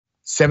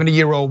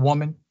70-year-old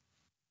woman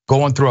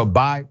going through a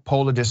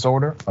bipolar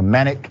disorder, a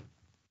manic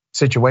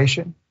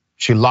situation.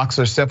 She locks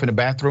herself in the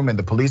bathroom and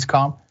the police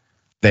come.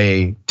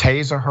 They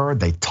taser her,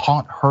 they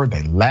taunt her,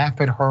 they laugh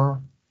at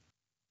her.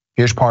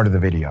 Here's part of the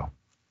video.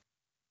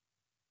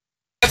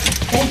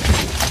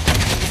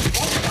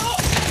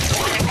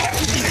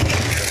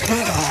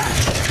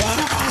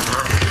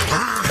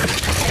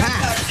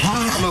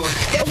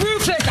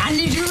 Rufus, I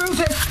need you,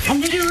 Rufus. I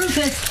need you,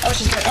 Rufus. Oh,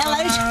 she's like,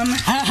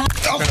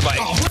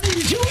 what are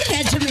you doing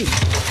that to me?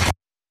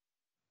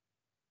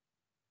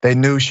 They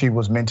knew she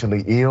was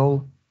mentally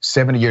ill,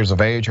 70 years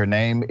of age. Her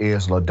name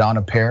is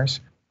LaDonna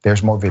Paris.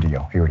 There's more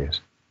video. Here it is.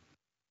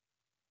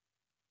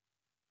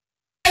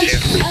 I'm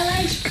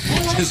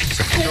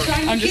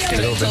just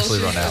gonna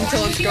eventually run out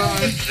until it's gone.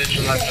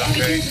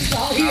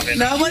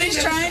 Nobody's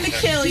trying to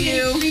kill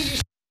you.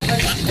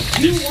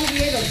 You won't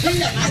be able to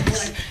clean up my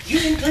blood. You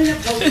can clean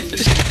up the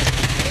wound.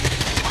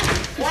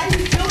 Why are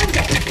you doing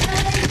that?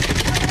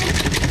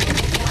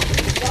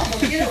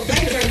 Get away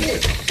from me.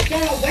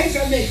 Get away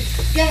from me.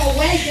 Get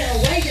away, get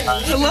away, get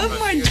away. I love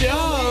my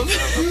job.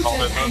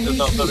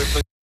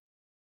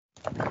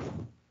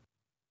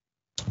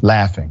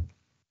 Laughing,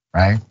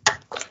 right?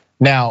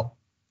 Now,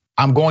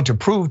 I'm going to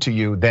prove to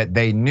you that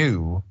they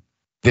knew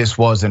this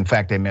was in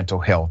fact a mental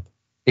health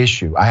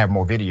issue. I have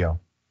more video.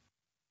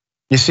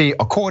 You see,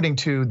 according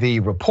to the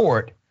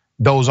report,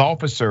 those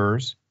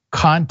officers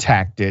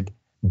contacted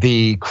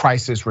the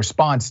crisis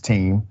response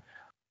team,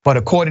 but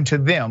according to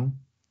them,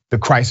 the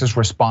crisis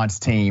response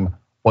team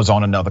was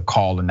on another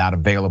call and not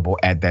available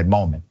at that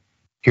moment.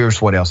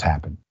 Here's what else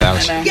happened.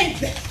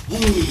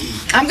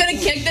 I'm gonna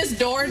kick this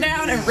door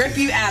down and rip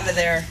you out of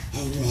there.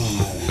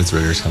 It's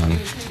Ritter's son.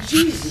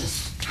 Jesus.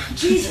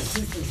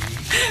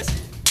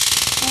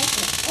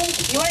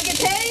 You wanna get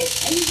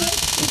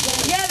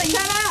tased? Yeah, then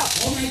come out.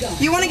 Oh my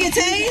God. You wanna get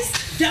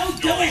tased? Don't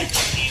do it.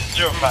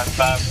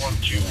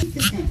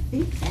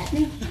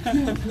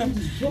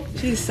 05512.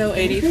 She's so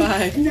 85.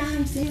 I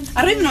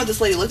don't even know what this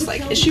lady looks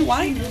like. Is she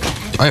white?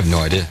 I have no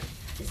idea.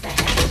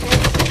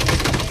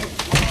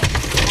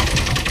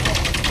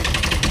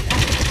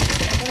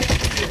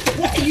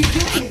 What are you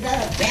doing? Is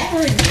that a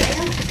battery?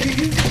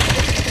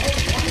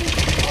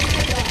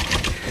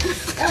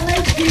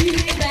 Do you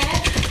hear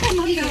that? Oh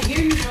my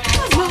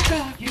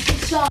God. You should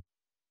stop.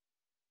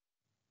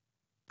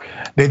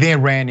 They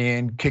then ran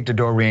in, kicked the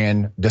door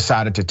in,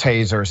 decided to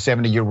tase her,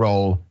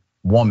 70-year-old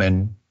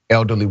woman,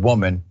 elderly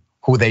woman,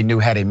 who they knew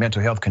had a mental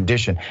health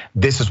condition.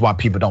 This is why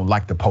people don't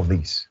like the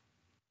police.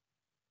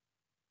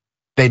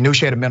 They knew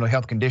she had a mental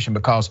health condition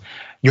because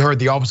you heard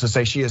the officer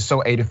say she is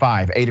so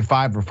 85.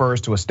 85 refers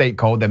to a state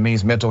code that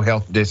means mental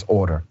health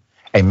disorder,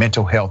 a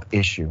mental health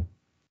issue.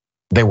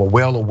 They were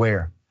well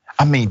aware.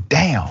 I mean,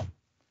 damn.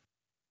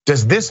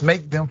 Does this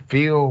make them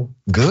feel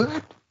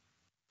good,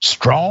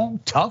 strong,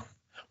 tough?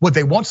 Would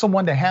they want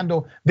someone to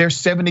handle their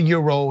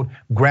 70-year-old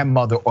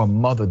grandmother or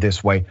mother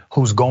this way,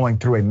 who's going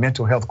through a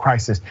mental health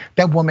crisis?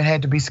 That woman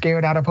had to be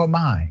scared out of her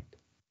mind.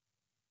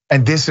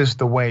 And this is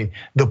the way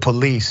the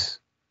police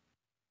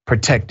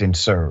protect and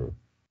serve.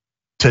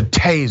 To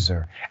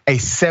taser a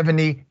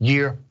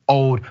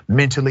 70-year-old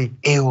mentally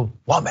ill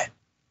woman.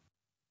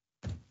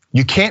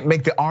 You can't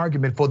make the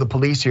argument for the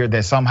police here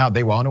that somehow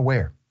they were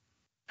unaware.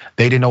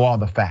 They didn't know all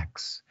the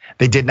facts.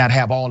 They did not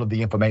have all of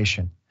the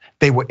information.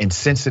 They were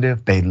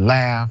insensitive, they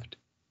laughed,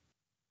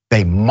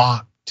 they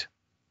mocked.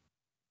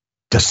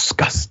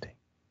 Disgusting.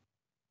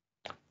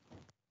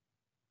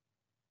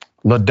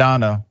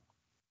 LaDonna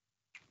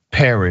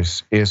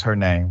Paris is her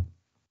name.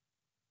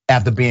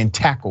 After being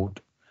tackled,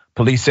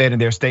 police said in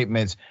their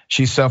statements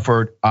she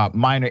suffered a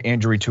minor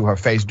injury to her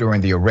face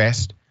during the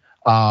arrest.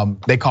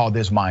 They call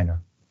this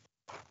minor.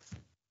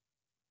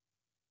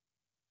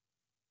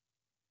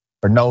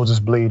 Her nose is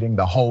bleeding,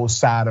 the whole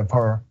side of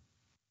her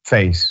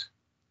face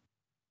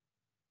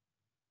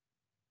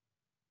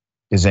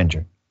is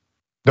injured.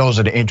 Those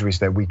are the injuries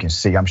that we can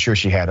see. I'm sure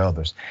she had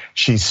others.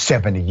 She's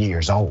 70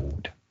 years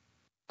old.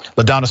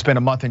 LaDonna spent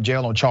a month in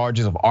jail on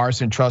charges of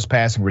arson,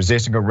 trespassing,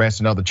 resisting arrest,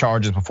 and other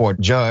charges before a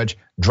judge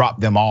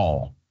dropped them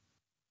all.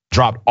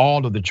 Dropped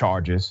all of the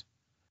charges,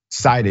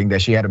 citing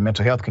that she had a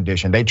mental health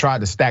condition. They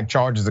tried to stack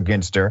charges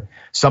against her.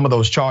 Some of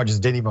those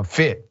charges didn't even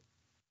fit.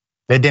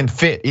 They didn't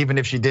fit, even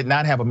if she did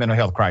not have a mental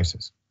health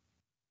crisis.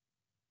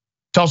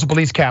 Tulsa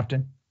police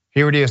captain,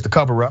 here it is, the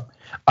cover up.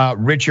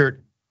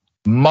 Richard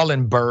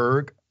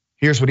Mullenberg,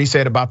 here's what he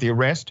said about the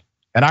arrest,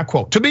 and I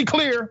quote, "To be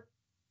clear,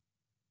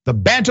 the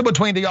banter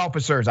between the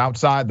officers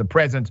outside the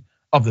presence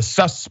of the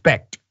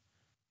suspect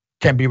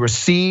can be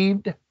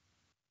received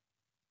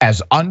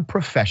as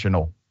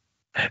unprofessional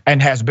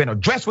and has been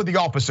addressed with the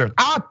officers.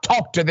 I'll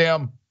talk to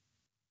them."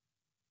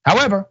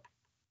 However,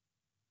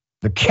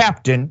 the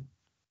captain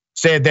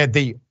said that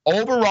the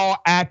overall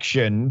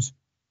actions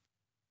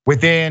of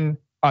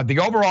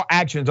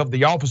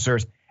the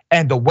officers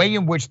and the way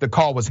in which the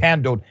call was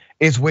handled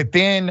is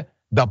within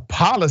the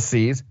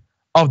policies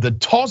of the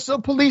Tulsa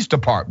Police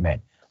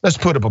Department. Let's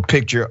put up a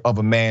picture of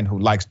a man who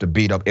likes to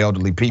beat up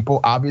elderly people,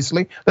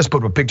 obviously. Let's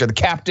put up a picture of the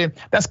captain.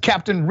 That's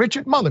Captain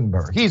Richard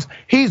Mullenberg.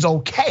 He's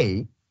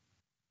okay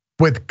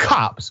with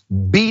cops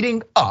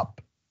beating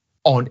up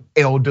on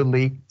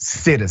elderly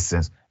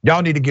citizens.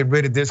 Y'all need to get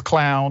rid of this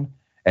clown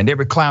and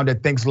every clown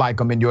that thinks like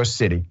him in your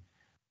city.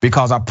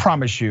 Because I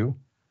promise you,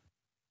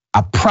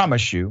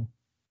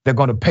 they're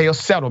gonna pay a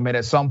settlement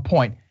at some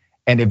point.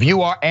 And if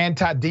you are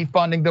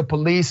anti-defunding the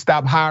police,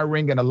 stop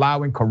hiring and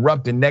allowing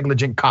corrupt and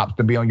negligent cops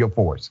to be on your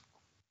force.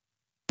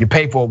 You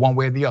pay for it one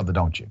way or the other,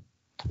 don't you?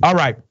 All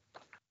right,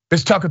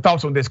 Ms. Tucker,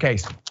 thoughts on this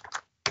case?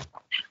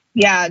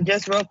 Yeah,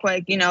 just real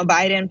quick,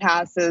 Biden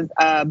passes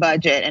a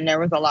budget and there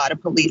was a lot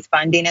of police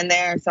funding in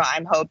there. So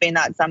I'm hoping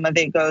that some of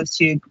it goes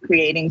to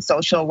creating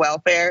social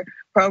welfare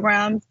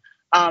programs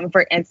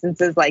for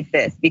instances like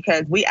this,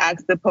 because we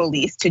ask the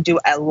police to do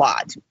a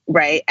lot,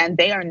 right? And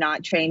they are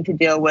not trained to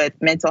deal with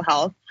mental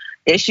health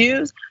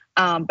issues.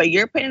 But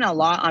you're putting a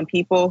lot on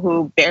people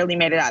who barely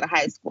made it out of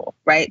high school,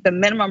 right? The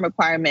minimum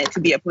requirement to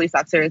be a police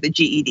officer is a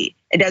GED.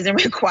 It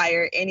doesn't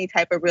require any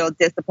type of real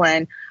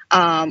discipline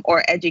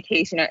or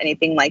education or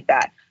anything like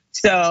that.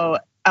 So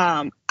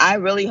I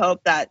really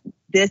hope that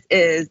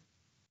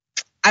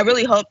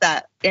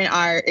in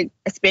our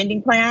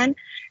spending plan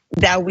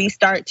that we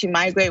start to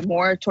migrate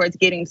more towards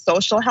getting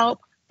social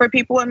help for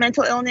people with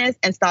mental illness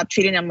and stop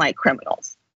treating them like criminals.